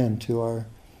buy into our,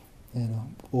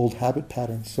 old habit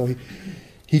patterns. So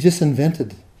he just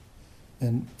invented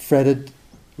and fretted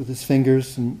with his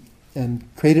fingers and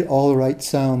created all the right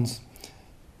sounds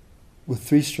with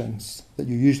 3 strings that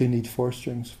you usually need 4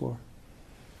 strings for.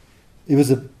 It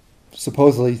was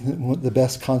supposedly the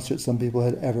best concert some people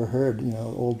had ever heard,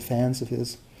 old fans of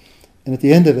his. And at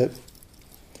the end of it,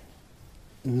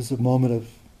 it was a moment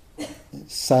of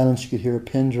silence. You could hear a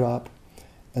pin drop,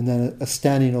 and then a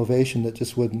standing ovation that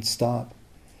just wouldn't stop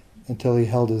until he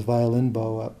held his violin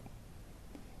bow up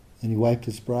and he wiped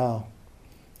his brow.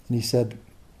 And he said,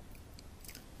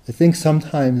 I think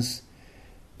sometimes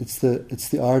it's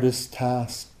the artist's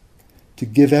task to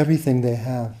give everything they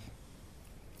have,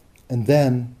 and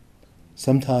then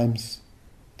sometimes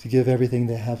to give everything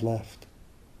they have left.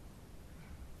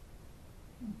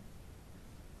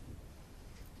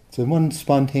 So in one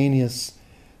spontaneous,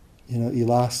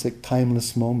 elastic,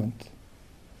 timeless moment,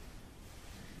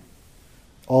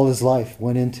 all his life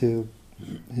went into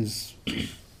his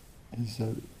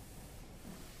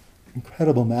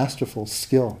incredible, masterful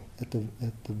skill at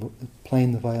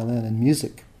playing the violin and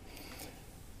music.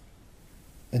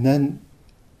 And then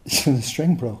the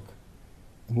string broke.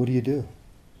 And what do?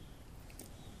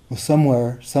 Well,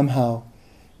 somehow,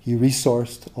 he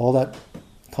resourced all that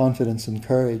confidence and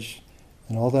courage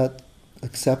and all that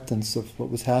acceptance of what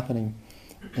was happening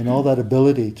and all that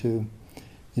ability to,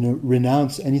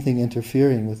 renounce anything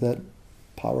interfering with that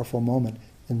powerful moment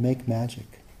and make magic.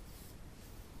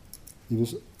 It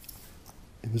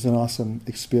was an awesome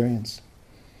experience.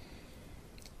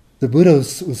 The Buddha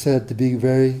was said to be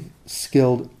very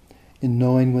skilled in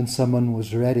knowing when someone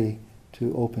was ready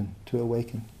to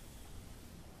awaken.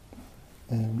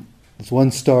 And there's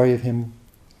one story of him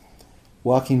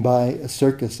walking by a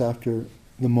circus after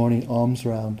the morning alms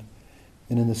round,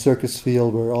 and in the circus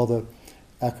field were all the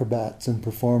acrobats and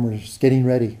performers getting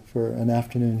ready for an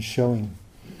afternoon showing.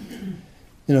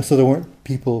 So there weren't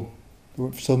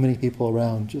so many people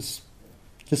around, just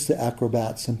the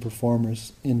acrobats and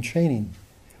performers in training.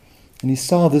 And he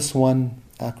saw this one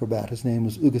acrobat. His name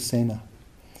was Ugasena.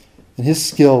 And his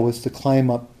skill was to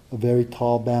climb up a very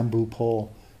tall bamboo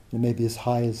pole, maybe as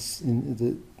high as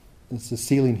it's the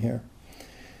ceiling here.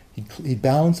 He'd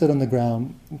balance it on the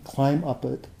ground, climb up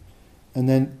it, and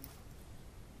then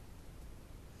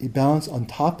he'd balance on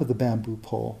top of the bamboo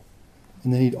pole.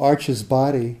 And then he'd arch his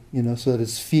body, so that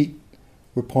his feet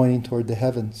were pointing toward the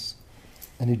heavens.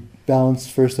 And he'd balance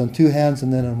first on two hands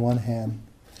and then on one hand.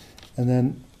 And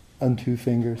then on two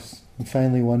fingers. And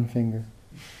finally one finger.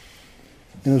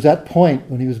 And it was that point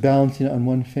when he was balancing on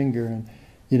one finger and,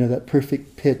 that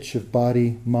perfect pitch of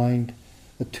body, mind,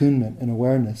 attunement and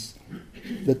awareness,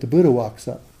 that the Buddha walks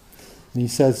up. And he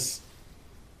says,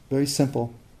 very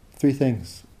simple, four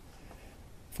things.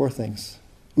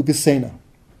 Ugasena.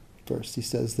 First, he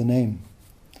says the name.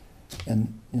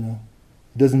 And,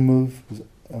 it doesn't move,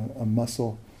 a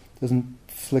muscle, doesn't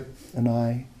flick an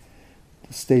eye,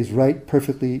 just stays right,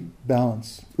 perfectly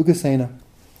balanced. Ugasena.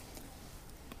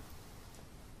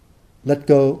 Let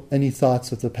go any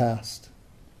thoughts of the past.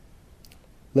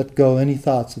 Let go any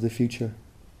thoughts of the future.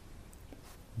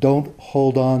 Don't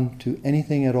hold on to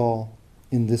anything at all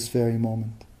in this very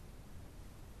moment.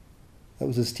 That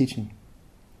was his teaching.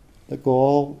 Let go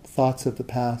all thoughts of the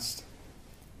past,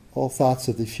 all thoughts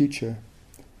of the future,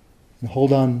 and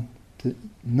hold on to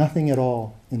nothing at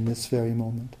all in this very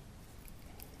moment.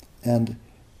 And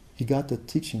he got the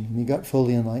teaching, and he got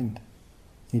fully enlightened.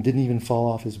 He didn't even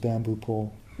fall off his bamboo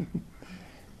pole.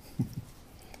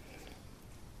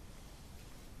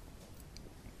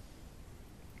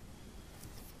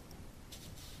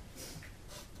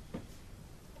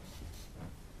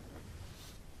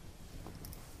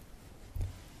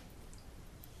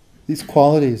 These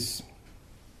qualities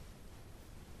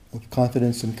of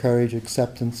confidence and courage,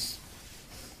 acceptance,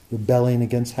 rebelling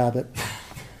against habit,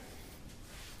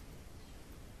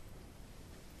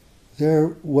 they're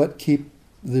what keep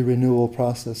the renewal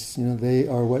process. They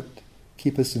are what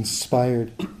keep us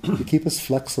inspired. They keep us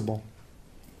flexible.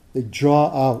 They draw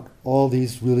out all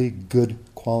these really good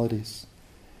qualities.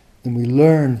 And we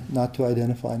learn not to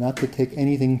identify, not to take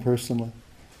anything personally.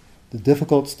 The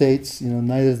difficult states,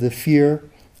 neither the fear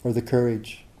or the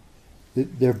courage.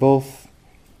 They're both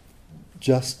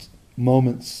just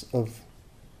moments of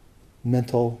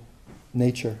mental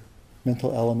nature,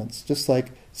 mental elements. Just like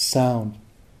sound.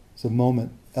 It's a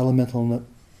moment, elemental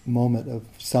moment of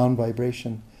sound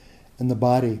vibration. And the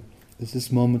body is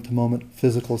this moment-to-moment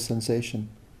physical sensation.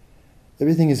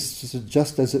 Everything is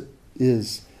just as it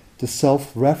is. To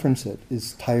self-reference it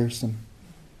is tiresome.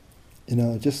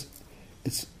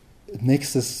 It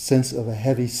makes this sense of a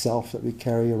heavy self that we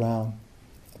carry around,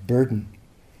 a burden.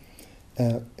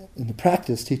 And the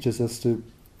practice teaches us to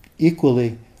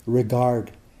equally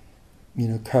regard,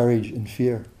 courage and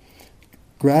fear.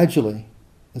 Gradually,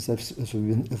 as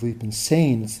we've been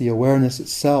saying, it's the awareness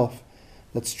itself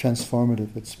that's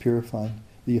transformative, it's purifying,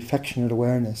 the affectionate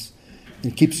awareness.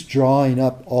 It keeps drawing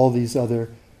up all these other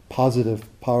positive,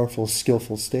 powerful,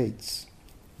 skillful states,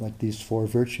 like these four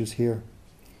virtues here.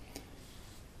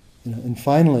 And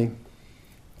finally,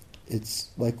 it's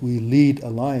like we lead a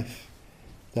life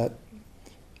that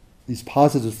these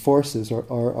positive forces are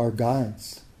our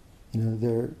guides.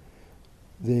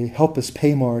 They help us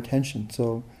pay more attention.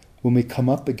 So when we come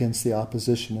up against the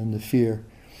opposition and the fear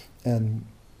and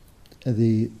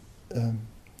the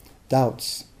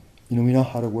doubts, we know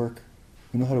how to work.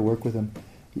 We know how to work with them.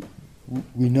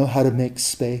 We know how to make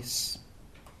space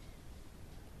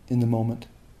in the moment.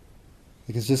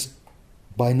 Because just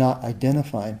by not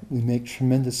identifying, we make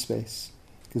tremendous space.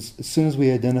 Because as soon as we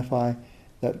identify,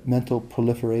 that mental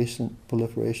proliferation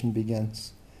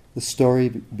begins. The story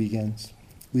begins.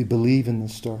 We believe in the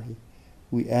story.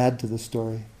 We add to the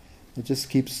story. It just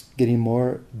keeps getting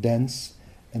more dense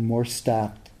and more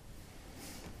stacked.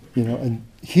 And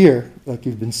here, like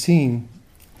you've been seeing,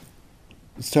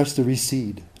 it starts to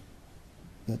recede.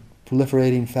 That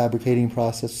proliferating, fabricating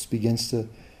process begins to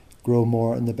grow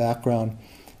more in the background,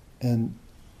 and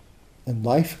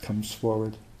life comes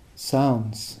forward.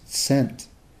 Sounds, scent,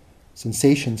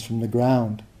 sensations from the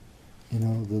ground.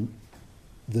 The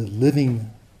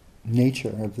living nature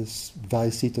of this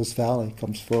Vallecitos Valley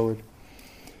comes forward.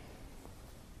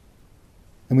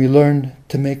 And we learn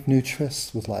to make new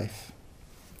trysts with life.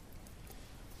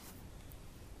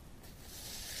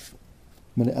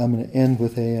 I'm going to end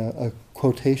with a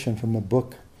quotation from a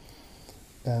book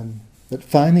that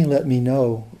finally let me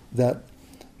know that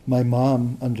my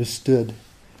mom understood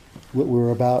what we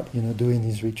were about, doing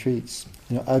these retreats.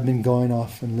 I've been going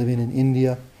off and living in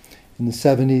India in the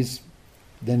 70s,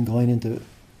 then going into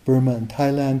Burma and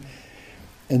Thailand,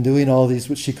 and doing all these,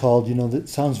 what she called, that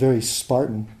sounds very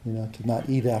Spartan, to not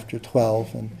eat after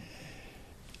 12.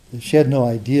 And she had no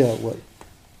idea what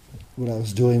I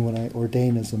was doing when I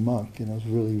ordained as a monk. It was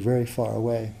really very far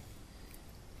away.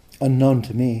 Unknown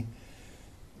to me,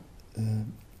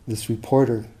 this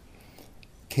reporter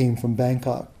came from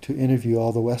Bangkok to interview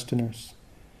all the Westerners,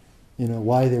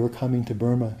 why they were coming to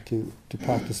Burma to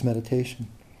practice meditation.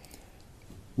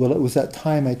 Well, it was that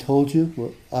time I told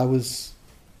you, I was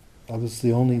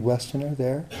the only Westerner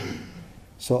there.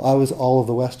 So I was all of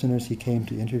the Westerners he came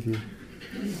to interview.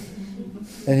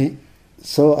 And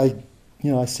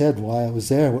I said why I was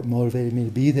there, what motivated me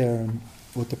to be there, and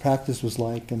what the practice was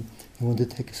like, and he wanted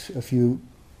to take a few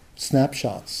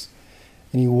snapshots.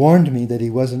 And he warned me that he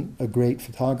wasn't a great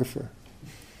photographer.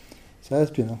 So I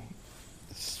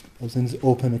was in this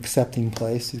open, accepting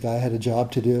place. The guy had a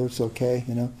job to do, it's okay,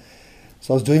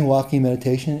 So I was doing walking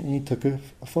meditation, and he took a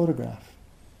photograph.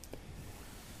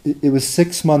 It was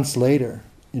 6 months later,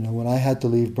 when I had to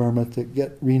leave Burma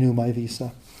to renew my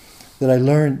visa, that I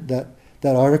learned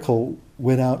that article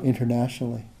went out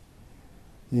internationally.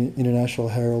 The International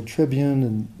Herald Tribune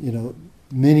and,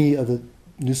 many of the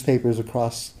newspapers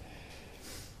across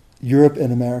Europe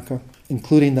and America,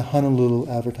 including the Honolulu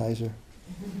Advertiser.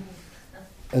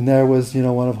 And there was,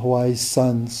 one of Hawaii's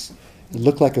sons. It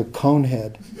looked like a cone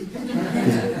head.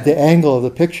 The angle of the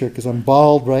picture, because I'm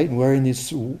bald, right, and wearing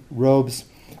these robes,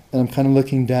 and I'm kind of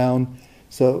looking down,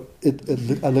 so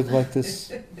I look like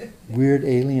this weird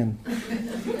alien.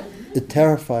 It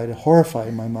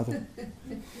horrified my mother.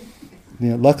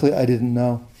 Luckily I didn't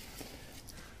know.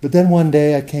 But then one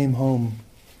day I came home,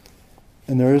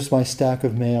 and there was my stack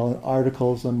of mail and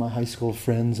articles on my high school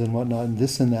friends and whatnot, and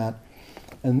this and that,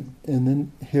 and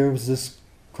then here was this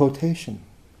quotation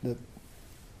that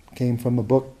came from a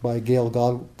book by Gail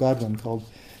Godwin called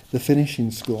The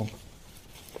Finishing School.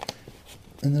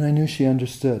 And then I knew she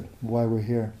understood why we're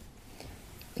here.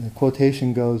 And the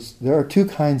quotation goes, there are two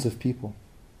kinds of people.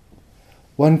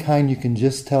 One kind you can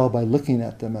just tell by looking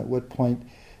at them at what point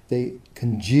they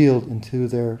congealed into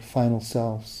their final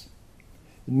selves.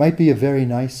 It might be a very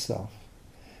nice self,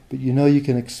 but you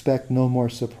can expect no more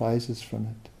surprises from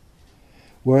it.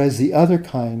 Whereas the other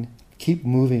kind keep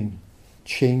moving,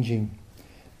 changing.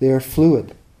 They are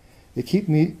fluid. They keep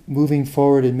moving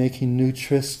forward and making new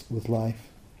trysts with life.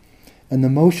 And the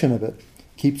motion of it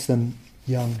keeps them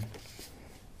young.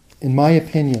 In my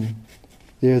opinion,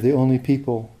 they are the only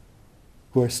people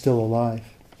who are still alive.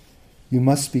 You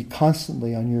must be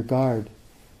constantly on your guard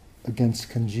against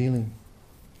congealing.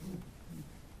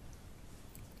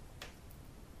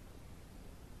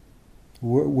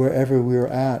 Wherever we're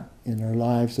at in our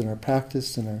lives, in our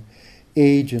practice, in our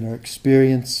age, in our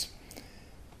experience,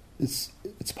 it's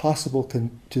possible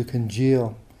to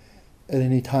congeal at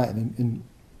any time. And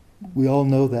we all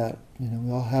know that.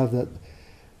 We all have that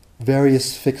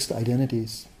various fixed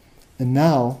identities. And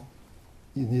now,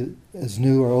 as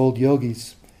new or old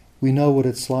yogis, we know what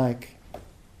it's like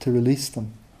to release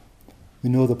them. We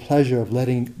know the pleasure of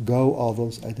letting go all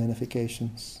those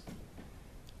identifications.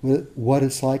 What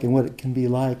it's like and what it can be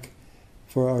like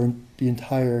for the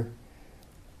entire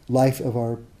life of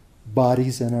our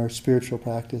bodies and our spiritual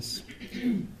practice.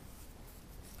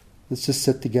 Let's just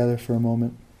sit together for a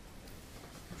moment.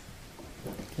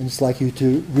 And it's like you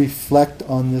to reflect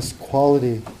on this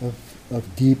quality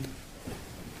of deep,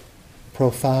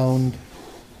 profound,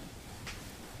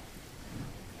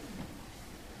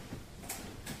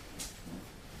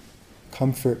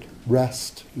 comfort,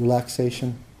 rest,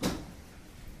 relaxation.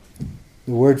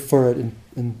 The word for it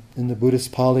in the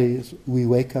Buddhist Pali is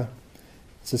viveka.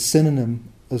 It's a synonym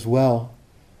as well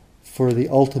for the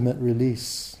ultimate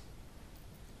release.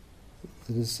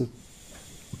 It is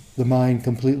the mind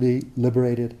completely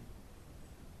liberated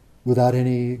without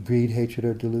any greed, hatred,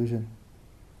 or delusion.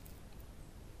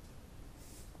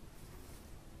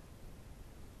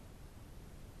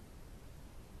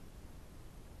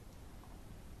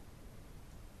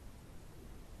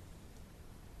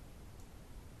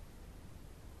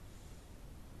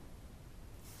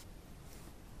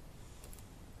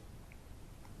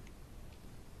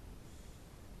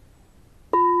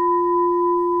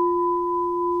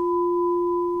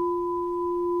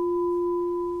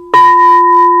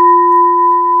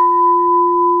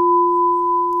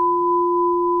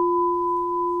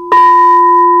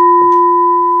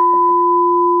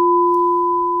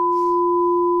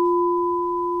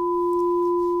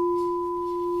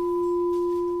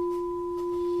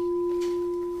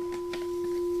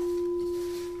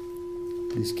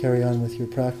 Please carry on with your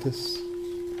practice.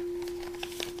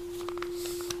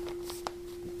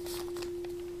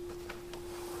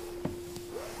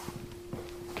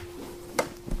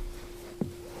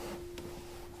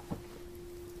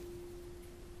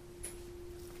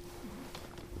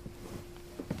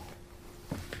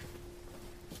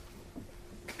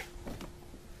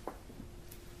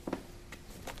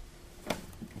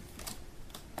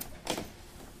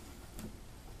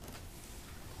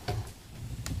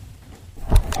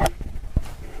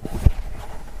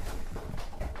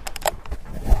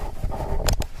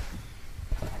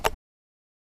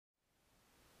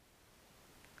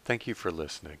 Thank you for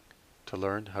listening. To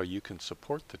learn how you can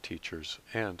support the teachers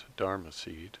and Dharma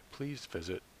Seed, please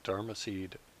visit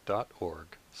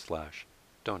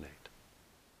dharmaseed.org/donate.